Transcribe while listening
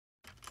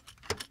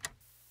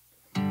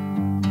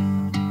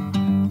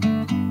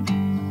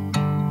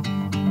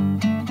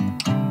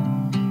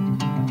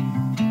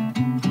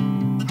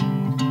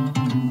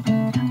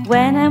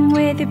When I'm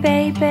with you,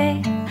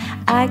 baby,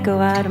 I go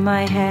out of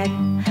my head.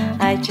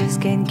 I just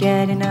can't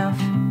get enough.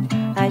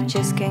 I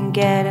just can't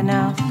get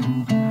enough.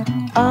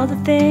 All the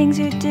things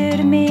you do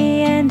to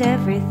me and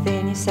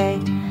everything you say,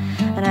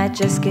 and I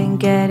just can't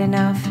get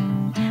enough.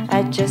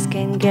 I just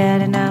can't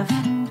get enough.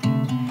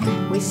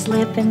 We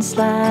slip and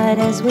slide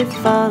as we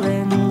fall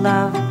in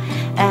love,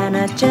 and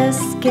I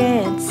just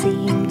can't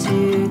seem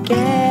to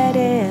get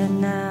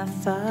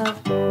enough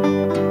of.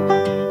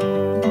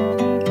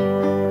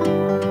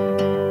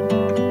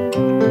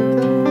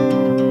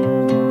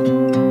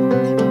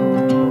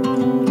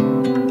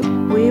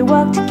 We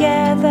walk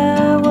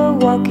together, we're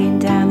walking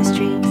down the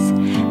streets,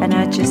 and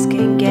I just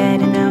can't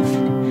get enough.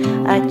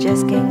 I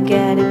just can't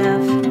get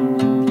enough.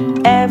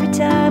 Every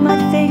time I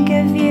think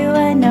of you,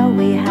 I know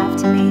we have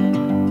to meet,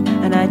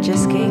 and I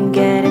just can't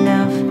get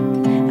enough.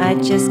 I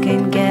just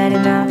can't get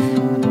enough.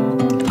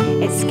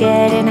 It's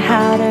getting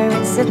harder,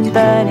 it's a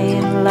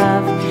burning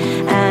love,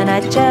 and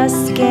I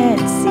just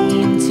can't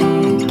seem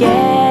to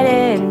get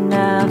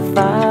enough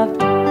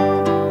of.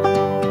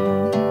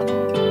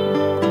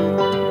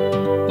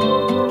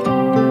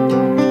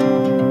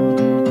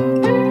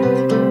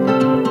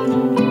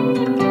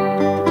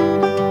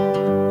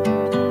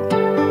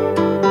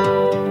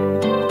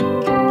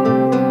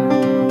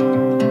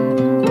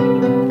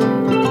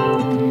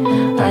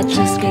 I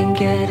just can't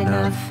get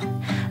enough.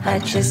 I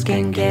just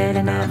can't get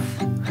enough.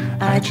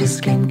 I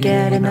just can't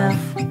get enough.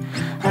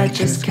 I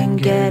just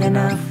can't get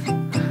enough.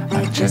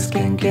 I just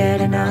can't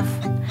get enough.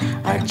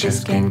 I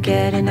just can't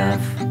get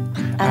enough.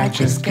 I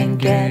just can't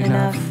get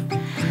enough.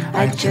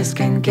 I just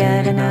can't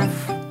get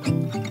enough.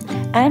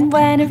 And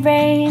when it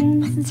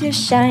rains, you're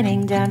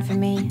shining down for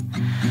me,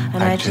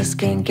 and I just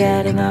can't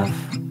get enough.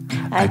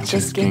 I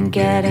just can't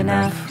get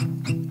enough.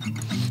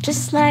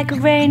 Just like a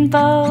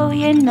rainbow,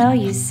 you know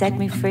you set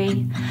me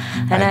free,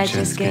 and I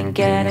just can't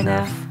get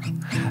enough.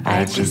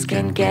 I just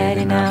can't get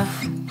enough.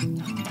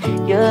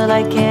 You're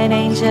like an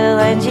angel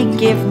and you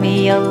give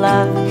me your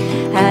love,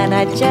 and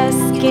I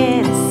just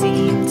can't see